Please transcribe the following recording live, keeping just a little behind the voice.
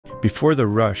Before the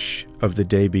rush of the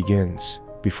day begins,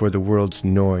 before the world's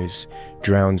noise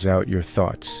drowns out your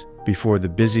thoughts, before the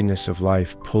busyness of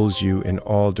life pulls you in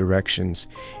all directions,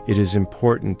 it is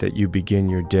important that you begin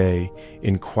your day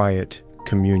in quiet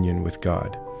communion with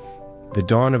God. The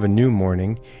dawn of a new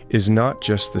morning is not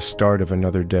just the start of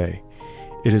another day.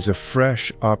 It is a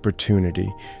fresh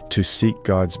opportunity to seek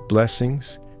God's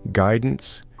blessings,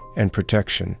 guidance, and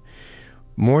protection.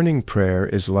 Morning prayer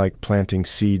is like planting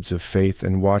seeds of faith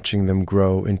and watching them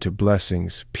grow into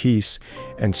blessings, peace,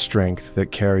 and strength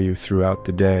that carry you throughout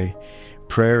the day.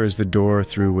 Prayer is the door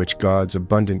through which God's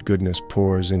abundant goodness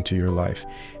pours into your life.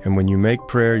 And when you make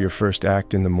prayer your first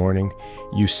act in the morning,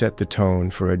 you set the tone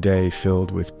for a day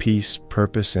filled with peace,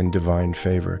 purpose, and divine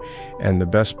favor. And the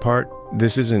best part,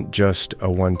 this isn't just a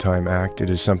one-time act. It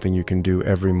is something you can do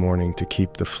every morning to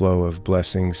keep the flow of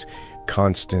blessings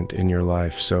constant in your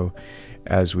life. So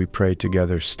as we pray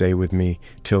together, stay with me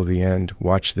till the end.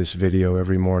 Watch this video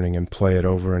every morning and play it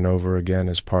over and over again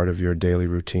as part of your daily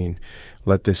routine.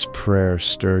 Let this prayer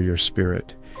stir your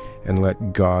spirit and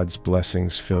let God's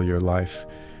blessings fill your life.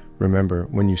 Remember,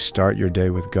 when you start your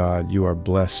day with God, you are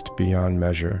blessed beyond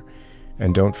measure.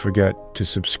 And don't forget to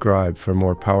subscribe for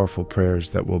more powerful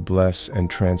prayers that will bless and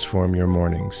transform your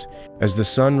mornings. As the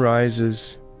sun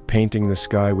rises, painting the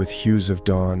sky with hues of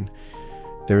dawn,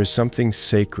 there is something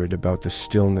sacred about the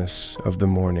stillness of the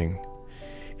morning.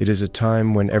 It is a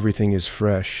time when everything is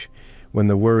fresh, when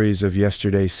the worries of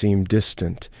yesterday seem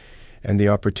distant, and the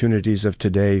opportunities of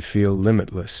today feel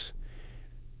limitless.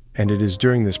 And it is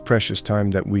during this precious time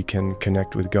that we can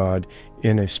connect with God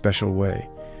in a special way.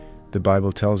 The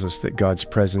Bible tells us that God's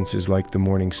presence is like the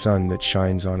morning sun that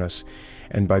shines on us,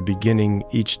 and by beginning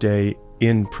each day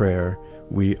in prayer,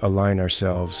 we align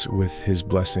ourselves with His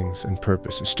blessings and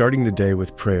purpose. Starting the day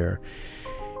with prayer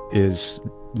is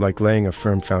like laying a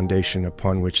firm foundation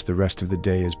upon which the rest of the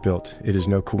day is built. It is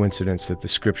no coincidence that the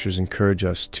Scriptures encourage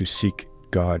us to seek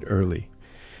God early.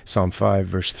 Psalm 5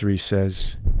 verse 3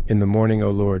 says, "In the morning, O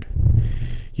Lord,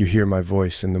 you hear my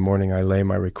voice. In the morning I lay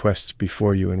my requests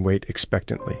before you and wait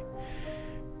expectantly."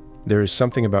 There is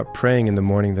something about praying in the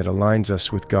morning that aligns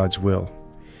us with God's will.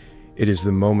 It is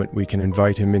the moment we can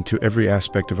invite Him into every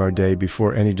aspect of our day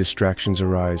before any distractions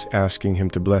arise, asking Him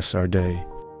to bless our day.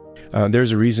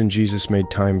 There's a reason Jesus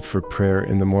made time for prayer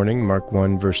in the morning. Mark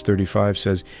 1 verse 35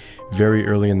 says, "Very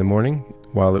early in the morning,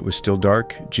 while it was still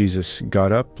dark, Jesus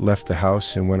got up, left the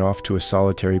house, and went off to a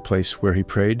solitary place where He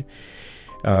prayed."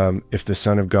 If the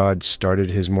Son of God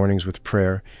started His mornings with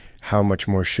prayer, how much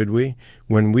more should we?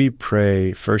 When we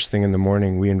pray first thing in the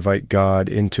morning, we invite God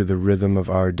into the rhythm of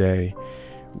our day.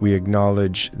 We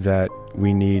acknowledge that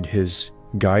we need His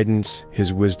guidance,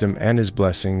 His wisdom, and His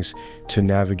blessings to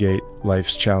navigate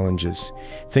life's challenges.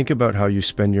 Think about how you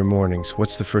spend your mornings.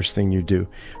 What's the first thing you do?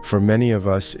 For many of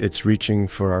us, it's reaching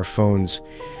for our phones,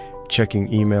 checking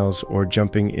emails, or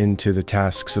jumping into the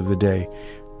tasks of the day.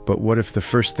 But what if the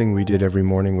first thing we did every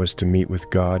morning was to meet with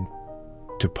God,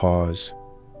 to pause,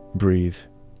 breathe,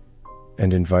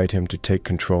 and invite Him to take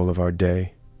control of our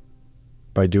day?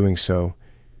 By doing so,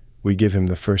 we give Him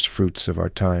the first fruits of our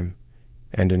time,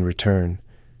 and in return,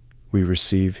 we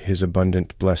receive His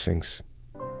abundant blessings.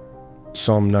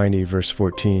 Psalm 90 verse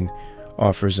 14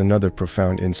 offers another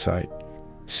profound insight.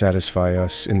 "Satisfy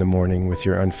us in the morning with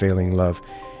your unfailing love,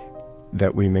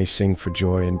 that we may sing for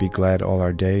joy and be glad all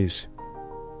our days."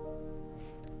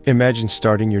 Imagine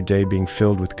starting your day being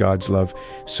filled with God's love,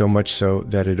 so much so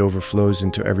that it overflows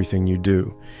into everything you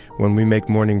do. When we make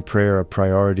morning prayer a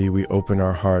priority, we open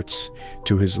our hearts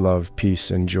to His love,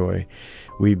 peace, and joy.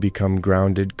 We become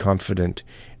grounded, confident,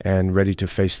 and ready to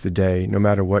face the day, no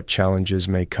matter what challenges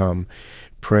may come.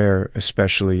 Prayer,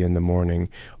 especially in the morning,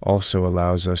 also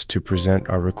allows us to present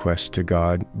our requests to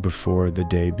God before the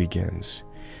day begins.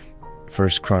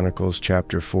 1 Chronicles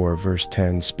chapter 4 verse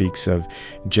 10 speaks of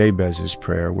Jabez's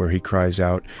prayer, where he cries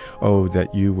out, "Oh,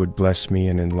 that you would bless me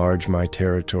and enlarge my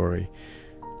territory.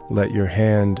 Let your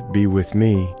hand be with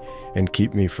me and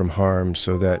keep me from harm,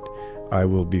 so that I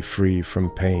will be free from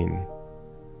pain."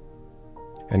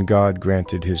 And God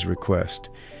granted his request.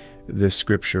 This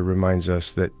scripture reminds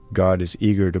us that God is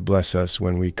eager to bless us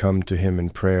when we come to Him in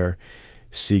prayer,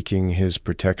 seeking His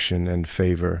protection and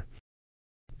favor.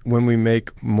 When we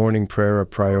make morning prayer a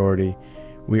priority,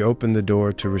 we open the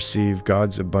door to receive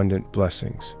God's abundant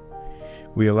blessings.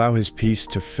 We allow His peace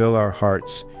to fill our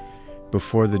hearts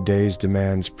before the day's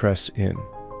demands press in.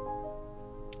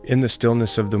 In the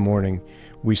stillness of the morning,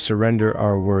 we surrender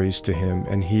our worries to Him,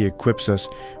 and He equips us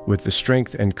with the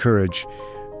strength and courage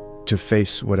to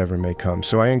face whatever may come.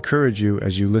 So I encourage you,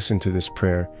 as you listen to this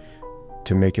prayer,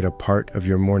 to make it a part of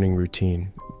your morning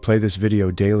routine. Play this video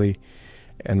daily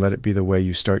and let it be the way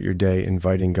you start your day,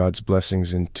 inviting God's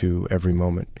blessings into every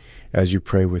moment. As you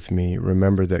pray with me,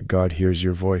 remember that God hears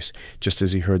your voice, just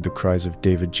as he heard the cries of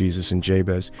David, Jesus, and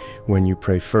Jabez. When you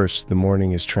pray first, the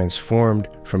morning is transformed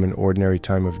from an ordinary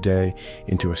time of day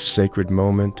into a sacred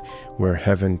moment where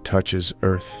heaven touches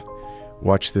earth.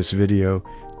 Watch this video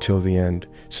till the end.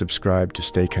 Subscribe to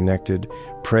stay connected.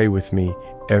 Pray with me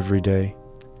every day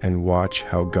and watch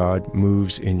how God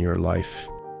moves in your life.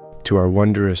 To our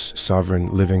wondrous, sovereign,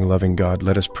 living, loving God,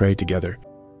 let us pray together.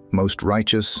 Most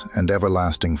righteous and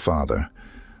everlasting Father,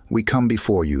 we come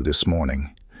before you this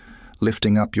morning,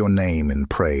 lifting up your name in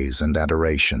praise and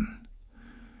adoration.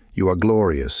 You are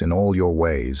glorious in all your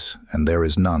ways, and there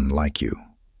is none like you.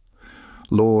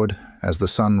 Lord, as the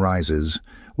sun rises,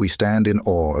 we stand in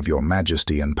awe of your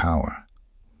majesty and power.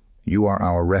 You are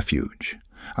our refuge,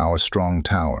 our strong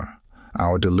tower,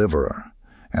 our deliverer,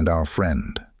 and our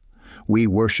friend. We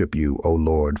worship you, O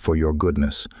Lord, for your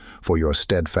goodness, for your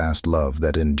steadfast love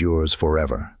that endures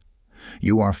forever.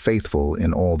 You are faithful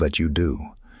in all that you do,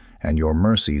 and your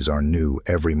mercies are new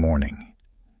every morning.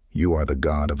 You are the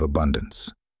God of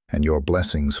abundance, and your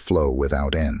blessings flow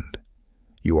without end.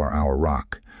 You are our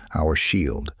rock, our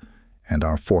shield, and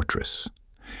our fortress,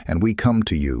 and we come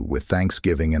to you with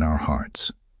thanksgiving in our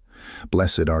hearts.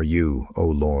 Blessed are you, O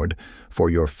Lord, for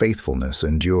your faithfulness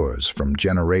endures from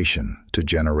generation to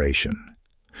generation.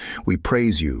 We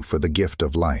praise you for the gift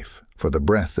of life, for the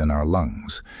breath in our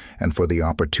lungs, and for the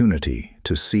opportunity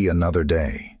to see another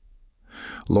day.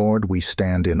 Lord, we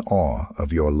stand in awe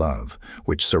of your love,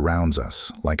 which surrounds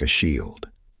us like a shield.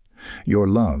 Your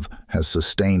love has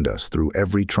sustained us through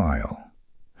every trial,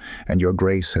 and your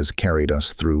grace has carried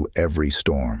us through every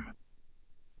storm.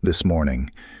 This morning,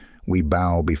 we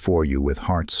bow before you with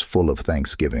hearts full of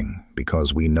thanksgiving,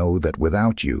 because we know that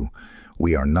without you,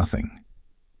 we are nothing.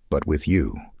 But with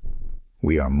you,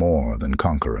 we are more than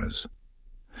conquerors.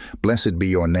 Blessed be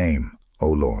your name, O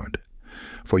Lord,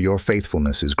 for your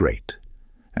faithfulness is great,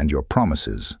 and your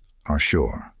promises are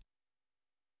sure.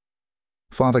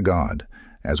 Father God,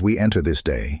 as we enter this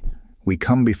day, we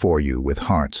come before you with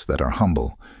hearts that are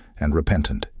humble and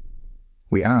repentant.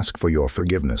 We ask for your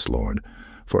forgiveness, Lord,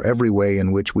 for every way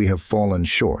in which we have fallen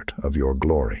short of your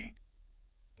glory.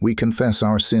 We confess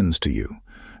our sins to you,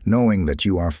 knowing that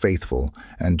you are faithful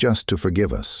and just to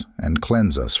forgive us and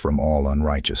cleanse us from all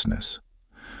unrighteousness.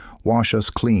 Wash us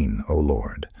clean, O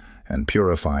Lord, and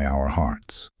purify our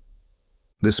hearts.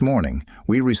 This morning,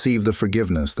 we receive the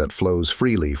forgiveness that flows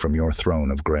freely from your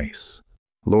throne of grace.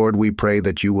 Lord, we pray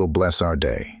that you will bless our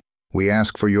day. We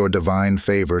ask for your divine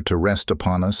favor to rest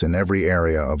upon us in every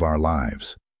area of our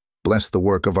lives. Bless the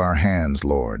work of our hands,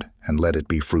 Lord, and let it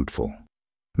be fruitful.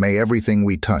 May everything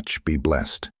we touch be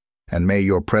blessed, and may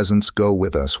your presence go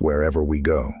with us wherever we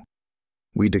go.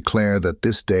 We declare that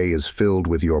this day is filled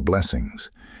with your blessings,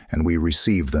 and we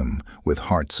receive them with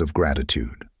hearts of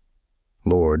gratitude.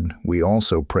 Lord, we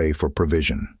also pray for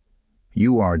provision.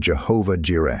 You are Jehovah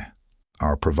Jireh,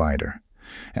 our provider,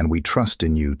 and we trust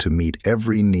in you to meet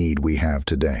every need we have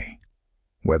today.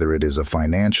 Whether it is a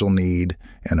financial need,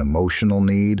 an emotional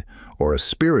need, or a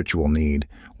spiritual need,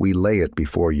 we lay it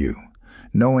before you,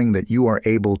 knowing that you are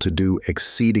able to do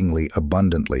exceedingly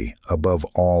abundantly above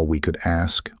all we could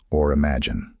ask or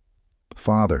imagine.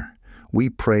 Father, we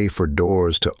pray for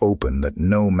doors to open that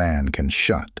no man can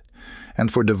shut,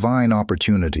 and for divine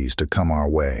opportunities to come our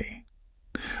way.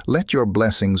 Let your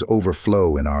blessings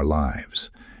overflow in our lives,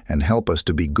 and help us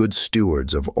to be good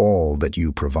stewards of all that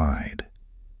you provide.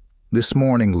 This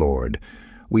morning, Lord,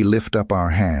 we lift up our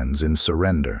hands in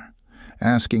surrender,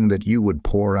 asking that you would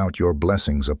pour out your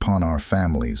blessings upon our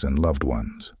families and loved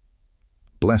ones.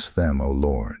 Bless them, O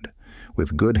Lord,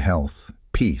 with good health,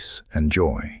 peace, and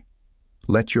joy.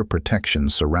 Let your protection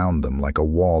surround them like a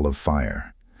wall of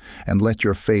fire, and let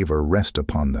your favor rest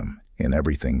upon them in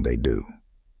everything they do.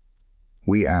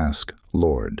 We ask,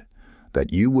 Lord,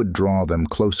 that you would draw them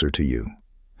closer to you,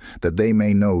 that they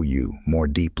may know you more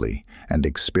deeply and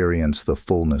experience the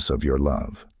fullness of your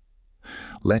love.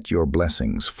 Let your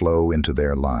blessings flow into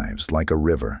their lives like a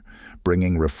river,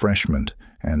 bringing refreshment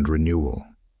and renewal.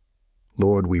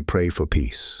 Lord, we pray for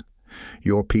peace,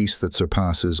 your peace that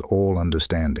surpasses all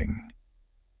understanding.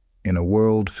 In a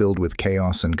world filled with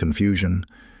chaos and confusion,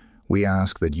 we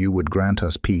ask that you would grant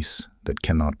us peace that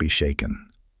cannot be shaken.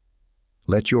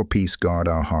 Let your peace guard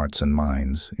our hearts and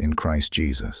minds in Christ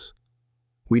Jesus.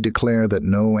 We declare that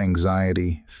no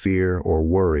anxiety, fear, or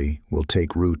worry will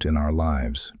take root in our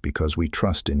lives because we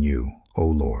trust in you, O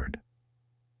Lord.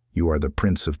 You are the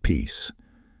Prince of Peace,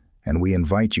 and we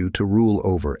invite you to rule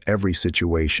over every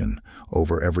situation,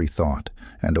 over every thought,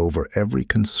 and over every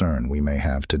concern we may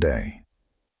have today.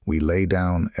 We lay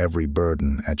down every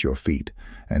burden at your feet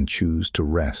and choose to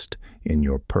rest in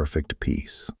your perfect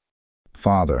peace.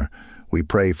 Father, we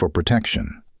pray for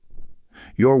protection.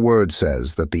 Your word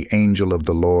says that the angel of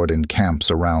the Lord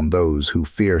encamps around those who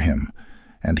fear him,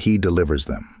 and he delivers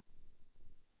them.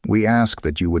 We ask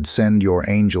that you would send your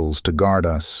angels to guard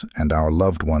us and our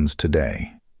loved ones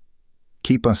today.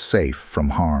 Keep us safe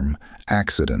from harm,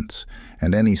 accidents,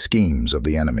 and any schemes of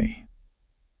the enemy.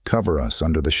 Cover us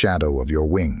under the shadow of your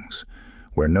wings,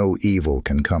 where no evil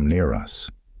can come near us.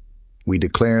 We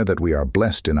declare that we are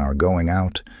blessed in our going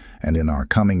out and in our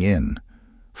coming in,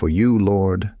 for you,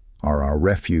 Lord, are our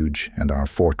refuge and our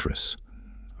fortress,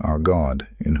 our God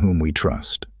in whom we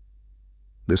trust.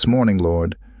 This morning,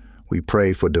 Lord, we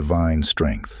pray for divine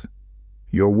strength.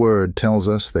 Your word tells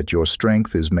us that your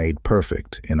strength is made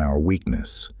perfect in our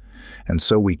weakness, and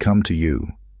so we come to you,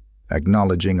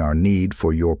 acknowledging our need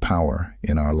for your power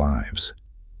in our lives.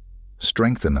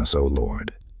 Strengthen us, O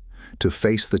Lord, to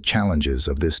face the challenges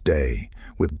of this day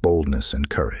with boldness and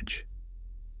courage.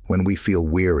 When we feel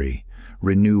weary,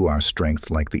 renew our strength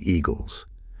like the eagles,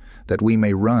 that we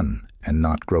may run and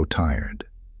not grow tired,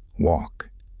 walk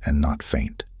and not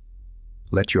faint.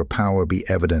 Let your power be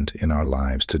evident in our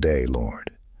lives today,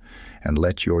 Lord, and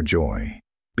let your joy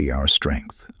be our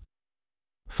strength.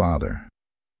 Father,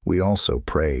 we also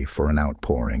pray for an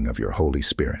outpouring of your Holy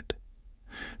Spirit.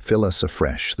 Fill us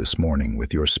afresh this morning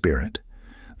with your Spirit,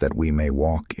 that we may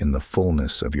walk in the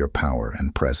fullness of your power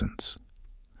and presence.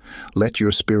 Let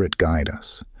your Spirit guide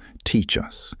us, teach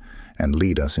us, and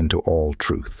lead us into all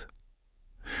truth.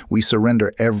 We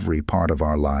surrender every part of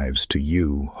our lives to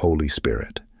you, Holy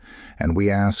Spirit, and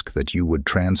we ask that you would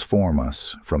transform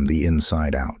us from the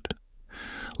inside out.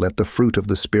 Let the fruit of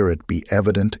the Spirit be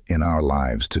evident in our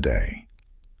lives today.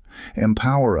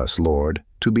 Empower us, Lord,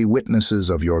 to be witnesses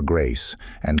of your grace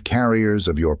and carriers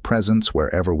of your presence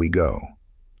wherever we go.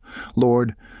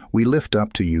 Lord, we lift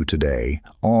up to you today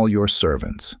all your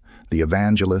servants, the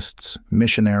evangelists,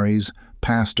 missionaries,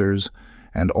 pastors,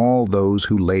 and all those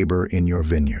who labor in your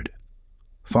vineyard.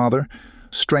 Father,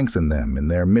 strengthen them in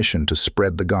their mission to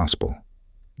spread the gospel.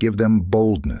 Give them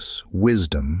boldness,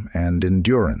 wisdom, and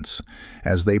endurance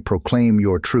as they proclaim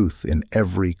your truth in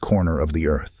every corner of the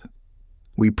earth.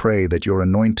 We pray that your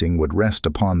anointing would rest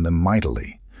upon them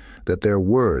mightily, that their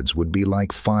words would be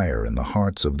like fire in the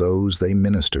hearts of those they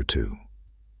minister to.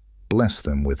 Bless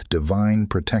them with divine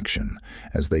protection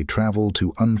as they travel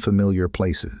to unfamiliar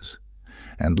places,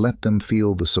 and let them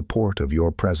feel the support of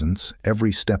your presence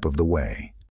every step of the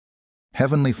way.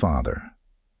 Heavenly Father,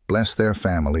 bless their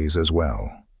families as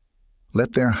well.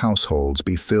 Let their households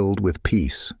be filled with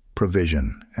peace,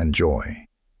 provision, and joy.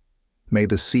 May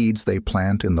the seeds they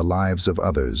plant in the lives of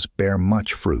others bear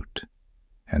much fruit,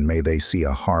 and may they see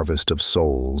a harvest of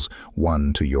souls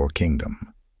won to your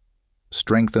kingdom.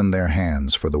 Strengthen their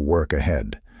hands for the work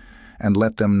ahead, and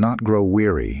let them not grow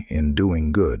weary in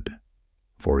doing good,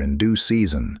 for in due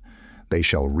season they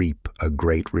shall reap a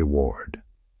great reward.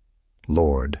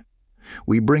 Lord,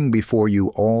 we bring before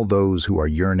you all those who are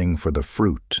yearning for the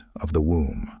fruit of the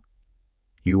womb.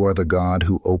 You are the God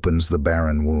who opens the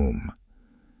barren womb,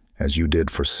 as you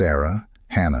did for Sarah,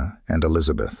 Hannah, and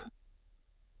Elizabeth.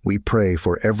 We pray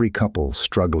for every couple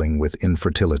struggling with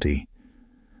infertility,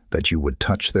 that you would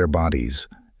touch their bodies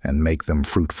and make them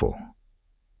fruitful.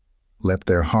 Let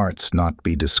their hearts not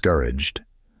be discouraged,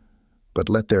 but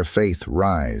let their faith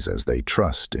rise as they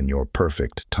trust in your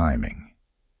perfect timing.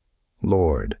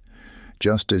 Lord,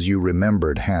 just as you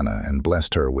remembered Hannah and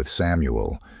blessed her with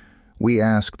Samuel, we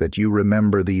ask that you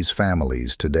remember these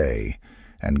families today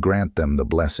and grant them the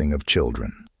blessing of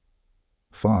children.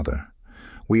 Father,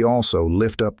 we also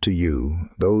lift up to you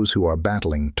those who are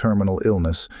battling terminal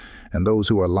illness and those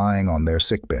who are lying on their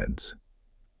sickbeds.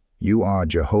 You are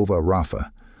Jehovah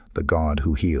Rapha, the God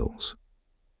who heals.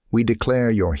 We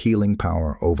declare your healing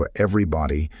power over every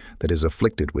body that is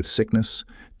afflicted with sickness,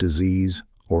 disease,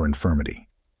 or infirmity.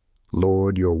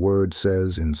 Lord, your word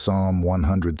says in Psalm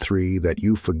 103 that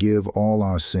you forgive all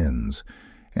our sins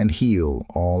and heal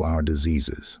all our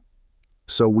diseases.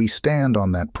 So we stand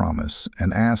on that promise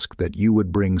and ask that you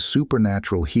would bring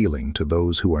supernatural healing to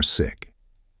those who are sick.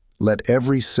 Let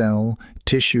every cell,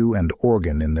 tissue, and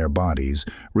organ in their bodies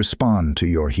respond to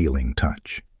your healing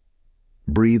touch.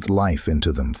 Breathe life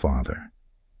into them, Father,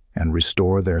 and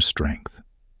restore their strength.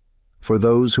 For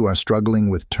those who are struggling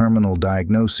with terminal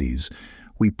diagnoses,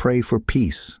 we pray for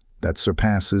peace that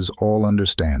surpasses all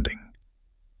understanding.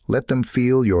 Let them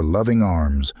feel your loving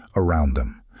arms around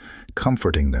them,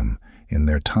 comforting them in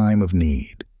their time of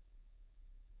need.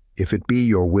 If it be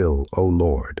your will, O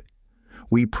Lord,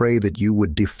 We pray that you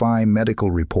would defy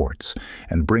medical reports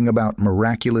and bring about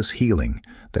miraculous healing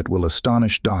that will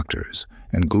astonish doctors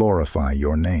and glorify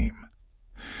your name.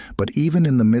 But even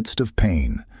in the midst of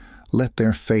pain, let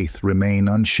their faith remain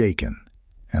unshaken,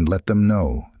 and let them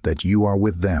know that you are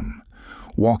with them,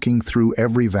 walking through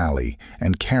every valley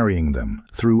and carrying them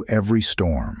through every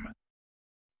storm.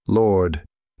 Lord,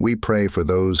 we pray for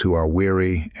those who are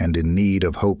weary and in need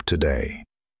of hope today.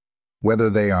 Whether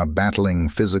they are battling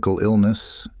physical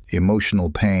illness, emotional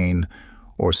pain,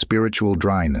 or spiritual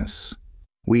dryness,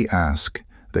 we ask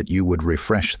that you would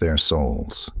refresh their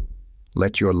souls.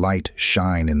 Let your light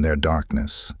shine in their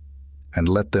darkness, and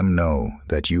let them know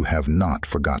that you have not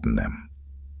forgotten them.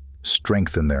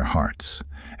 Strengthen their hearts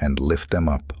and lift them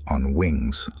up on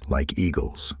wings like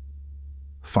eagles.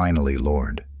 Finally,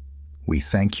 Lord, we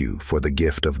thank you for the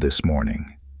gift of this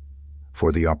morning,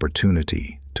 for the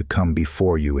opportunity to come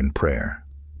before you in prayer.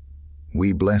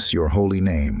 We bless your holy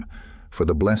name for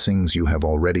the blessings you have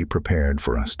already prepared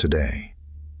for us today.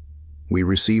 We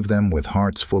receive them with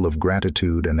hearts full of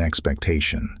gratitude and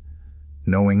expectation,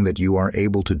 knowing that you are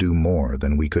able to do more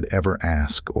than we could ever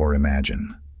ask or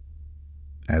imagine.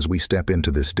 As we step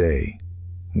into this day,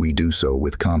 we do so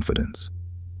with confidence,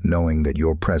 knowing that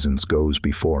your presence goes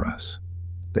before us,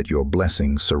 that your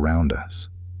blessings surround us,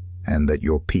 and that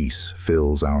your peace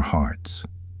fills our hearts.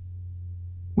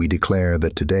 We declare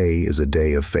that today is a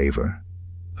day of favor,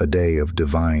 a day of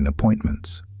divine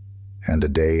appointments, and a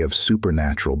day of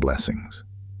supernatural blessings.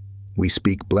 We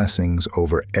speak blessings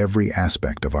over every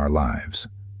aspect of our lives,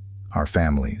 our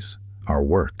families, our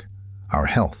work, our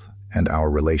health, and our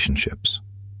relationships.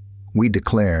 We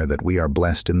declare that we are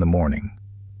blessed in the morning,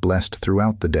 blessed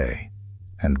throughout the day,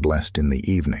 and blessed in the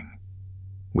evening.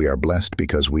 We are blessed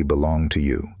because we belong to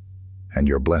you, and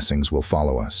your blessings will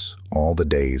follow us all the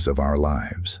days of our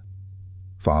lives.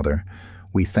 Father,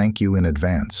 we thank you in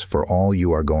advance for all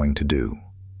you are going to do,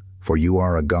 for you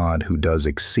are a God who does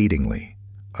exceedingly,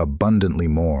 abundantly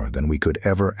more than we could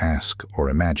ever ask or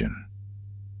imagine.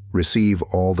 Receive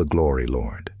all the glory,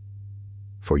 Lord,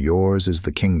 for yours is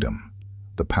the kingdom,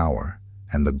 the power,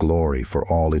 and the glory for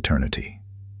all eternity.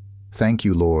 Thank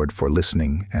you, Lord, for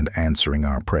listening and answering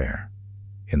our prayer.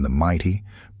 In the mighty,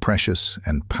 precious,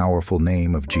 and powerful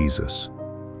name of Jesus,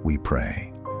 we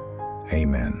pray.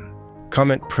 Amen.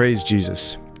 Comment "Praise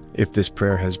Jesus" if this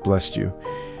prayer has blessed you.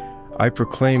 I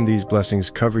proclaim these blessings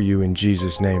cover you in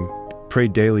Jesus' name. Pray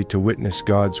daily to witness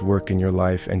God's work in your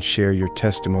life and share your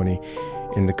testimony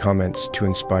in the comments to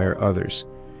inspire others.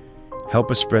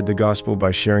 Help us spread the gospel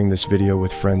by sharing this video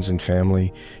with friends and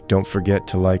family. Don't forget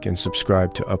to like and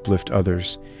subscribe to uplift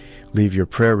others. Leave your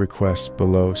prayer requests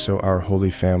below so our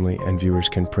holy family and viewers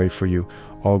can pray for you.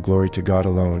 All glory to God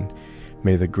alone.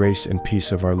 May the grace and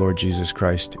peace of our Lord Jesus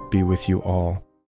Christ be with you all.